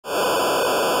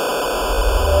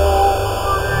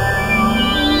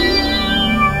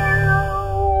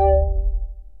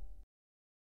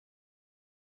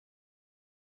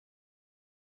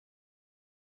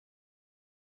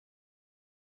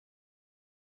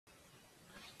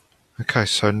Okay,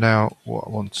 so now what I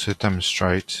want to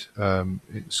demonstrate,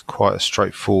 it's quite a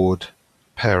straightforward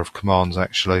pair of commands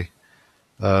actually.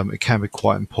 It can be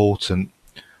quite important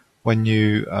when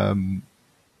you are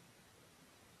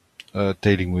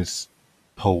dealing with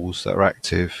pools that are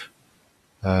active.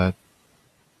 Uh,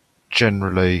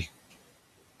 Generally,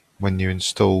 when you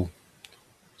install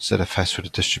ZFS with a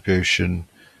distribution,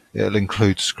 it'll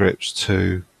include scripts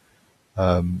to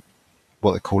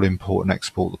what they call import and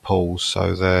export the pools,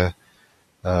 so they're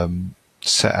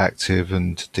set active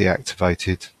and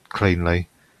deactivated cleanly.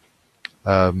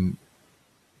 Now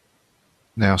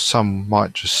some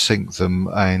might just sync them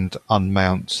and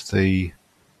unmount the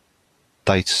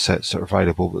data sets that are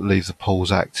available but leave the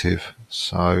pools active.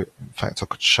 So in fact I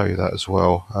could show you that as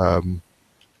well.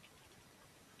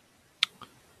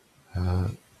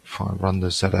 If I run the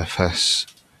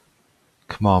ZFS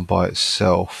command by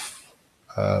itself,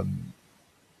 if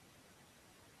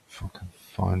I can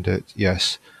find it,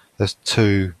 yes, there's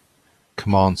two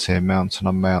commands here, mount and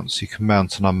unmount. So you can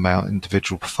mount and unmount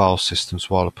individual file systems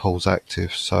while a pool's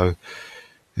active. So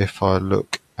if I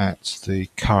look at the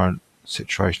current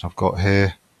situation I've got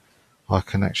here, I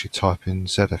can actually type in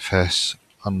ZFS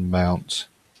unmount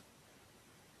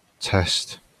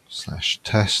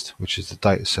test/test, which is the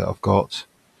data set I've got.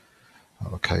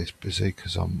 Okay, it's busy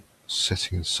because I'm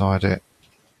sitting inside it.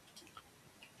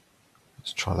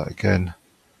 Let's try that again.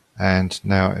 And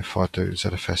now if I do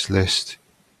ZFS list,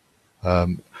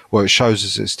 well, it shows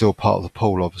us it's still part of the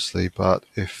pool, obviously, but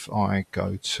if I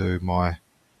go to my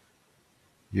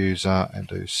user and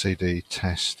do cd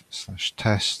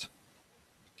test/test,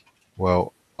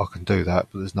 well, I can do that,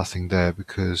 but there's nothing there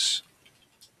because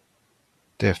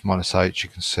df-h, you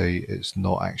can see it's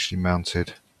not actually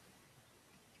mounted.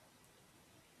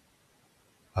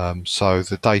 So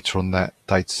the data on that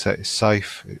data set is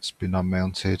safe, it's been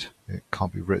unmounted, it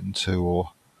can't be written to,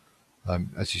 or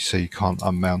as you see, you can't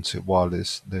unmount it while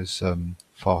there's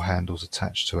file handles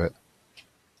attached to it.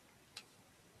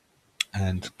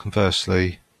 And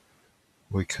conversely,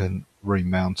 we can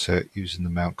remount it using the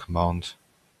mount command,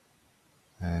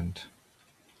 and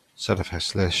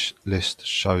ZFS list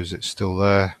shows it's still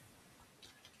there.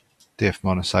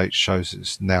 df-h shows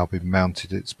it's now been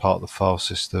mounted, it's part of the file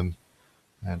system,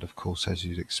 and of course, as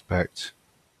you'd expect,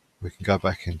 we can go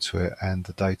back into it and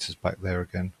the data's back there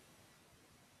again.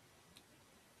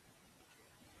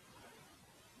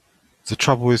 The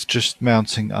trouble with just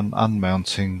mounting and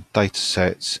unmounting data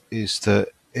sets is that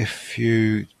if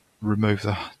you remove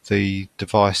the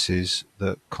devices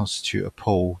that constitute a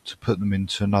pool to put them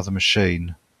into another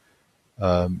machine,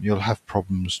 you'll have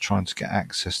problems trying to get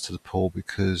access to the pool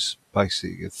because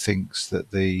basically it thinks that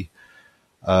the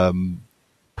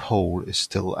pool is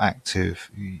still active.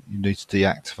 You need to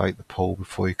deactivate the pool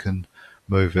before you can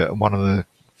move it. And one of the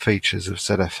features of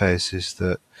ZFS is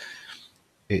that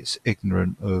it's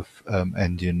ignorant of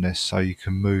endianness, so you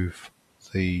can move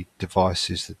the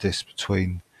devices, the disk,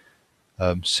 between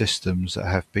systems that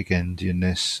have big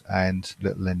endianness and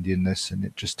little endianness, and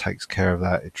it just takes care of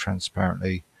that. It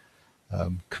transparently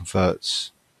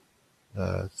converts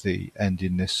the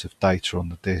endianness of data on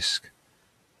the disk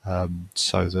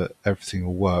so that everything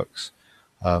all works.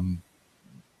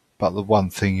 But the one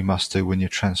thing you must do when you're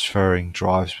transferring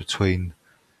drives between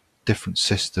different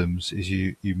systems is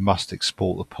you must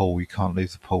export the pool. You can't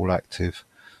leave the pool active.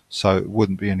 So it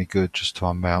wouldn't be any good just to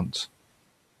unmount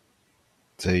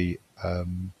the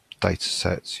data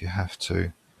sets. You have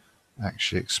to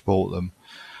actually export them.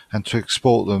 And to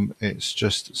export them, it's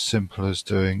just as simple as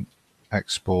doing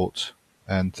export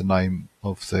and the name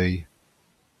of the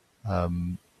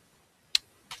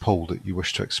pool that you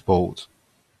wish to export.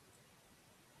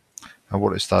 And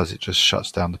what it does, it just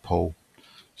shuts down the pool.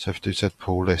 So if you do Z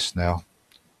pool list now,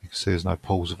 you can see there's no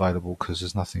pools available because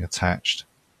there's nothing attached.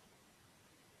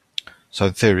 So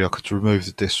in theory, I could remove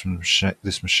the disks from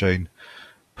this machine,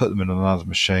 put them in another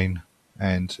machine,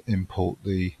 and import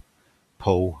the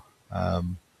pool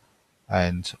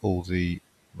and all the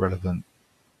relevant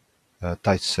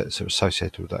data sets that are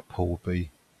associated with that pool will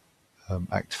be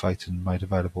activated and made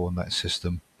available on that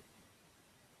system.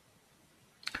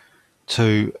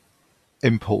 To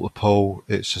import the pool,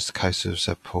 it's just a case of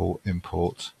zpool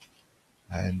import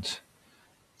and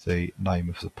the name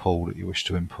of the pool that you wish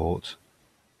to import.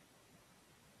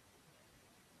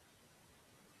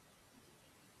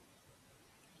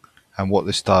 And what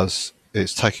this does,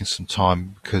 it's taking some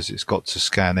time because it's got to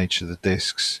scan each of the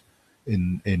disks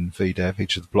in VDEV,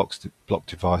 each of the block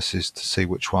devices, to see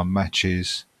which one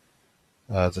matches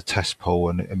the test pool,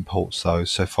 and it imports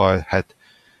those. So if I had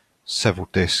several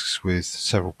disks with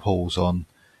several pools on,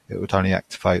 it would only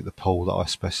activate the pool that I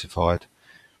specified.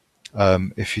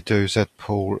 If you do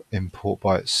Z-pool import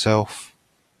by itself,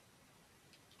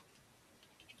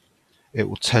 it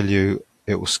will tell you,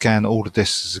 it will scan all the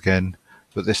disks again,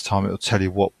 but this time it will tell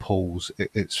you what pools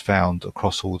it's found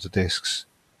across all the disks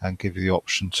and give you the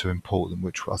option to import them,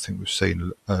 which I think we've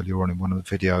seen earlier on in one of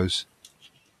the videos.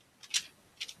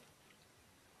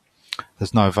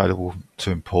 There's no available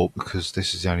to import because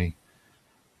this is the only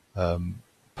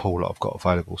pool that I've got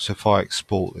available. So if I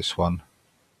export this one,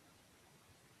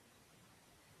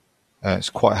 it's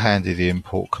quite handy, the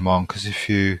import command, because if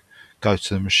you go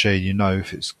to the machine, you know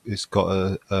if it's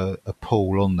got a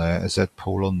pool on there, a Z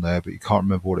pool on there, but you can't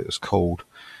remember what it was called.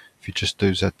 If you just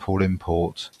do Z pool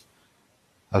import,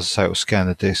 as I say, it will scan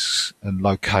the disks and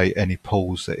locate any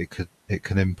pools that it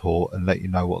can import and let you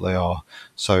know what they are.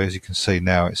 So as you can see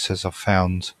now, it says I've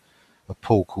found a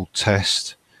pool called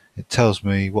test. It tells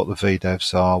me what the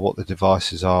VDEVs are, what the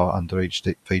devices are under each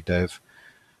VDEV,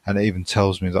 and it even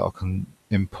tells me that I can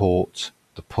import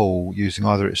the pool using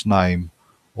either its name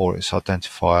or its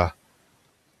identifier.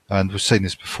 And we've seen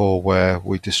this before where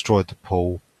we destroyed the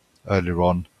pool earlier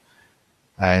on,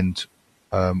 and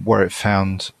where it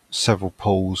found several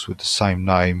pools with the same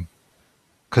name,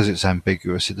 because it's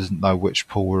ambiguous, it doesn't know which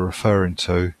pool we're referring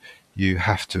to, you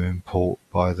have to import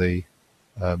by the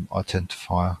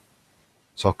identifier.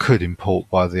 So I could import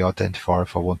by the identifier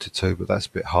if I wanted to, but that's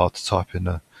a bit hard to type in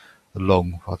a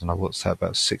long, I don't know, what's that,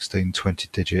 about 16, 20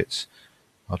 digits.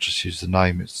 I'll just use the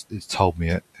name, it's told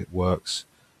me it works.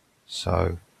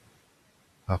 So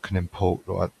I can import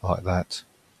like that.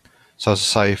 So as I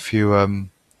say, if you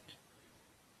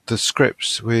the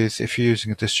scripts if you're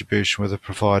using a distribution where they've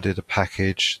provided a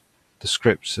package, the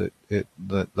scripts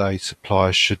that they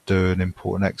supply should do an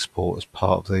import and export as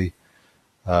part of the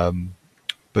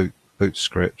boot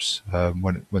scripts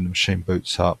when the machine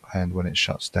boots up and when it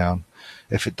shuts down.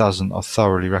 If it doesn't, I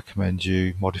thoroughly recommend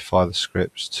you modify the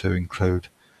scripts to include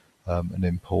an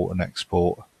import and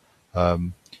export.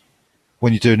 When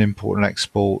you do an import and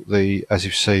export, as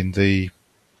you've seen, the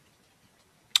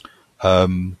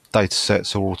data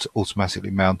sets are automatically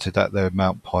mounted at their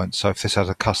mount point. So if this has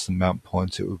a custom mount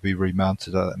point, it would be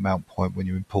remounted at that mount point when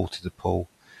you imported the pool.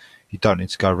 You don't need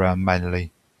to go around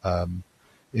manually you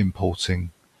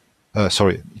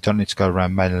don't need to go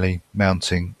around manually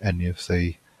mounting any of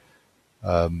the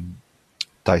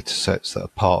data sets that are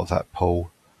part of that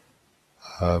pool.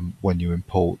 When you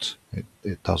import,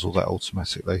 it does all that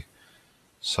automatically.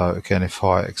 So again, if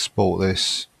I export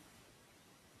this,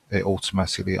 it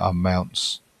automatically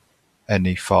unmounts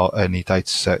any data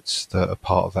sets that are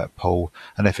part of that pool,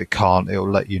 and if it can't, it will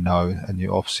let you know, and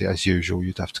you obviously, as usual,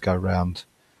 you'd have to go around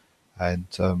and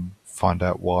find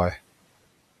out why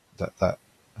that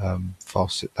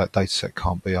data set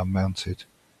can't be unmounted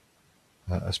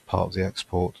as part of the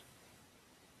export.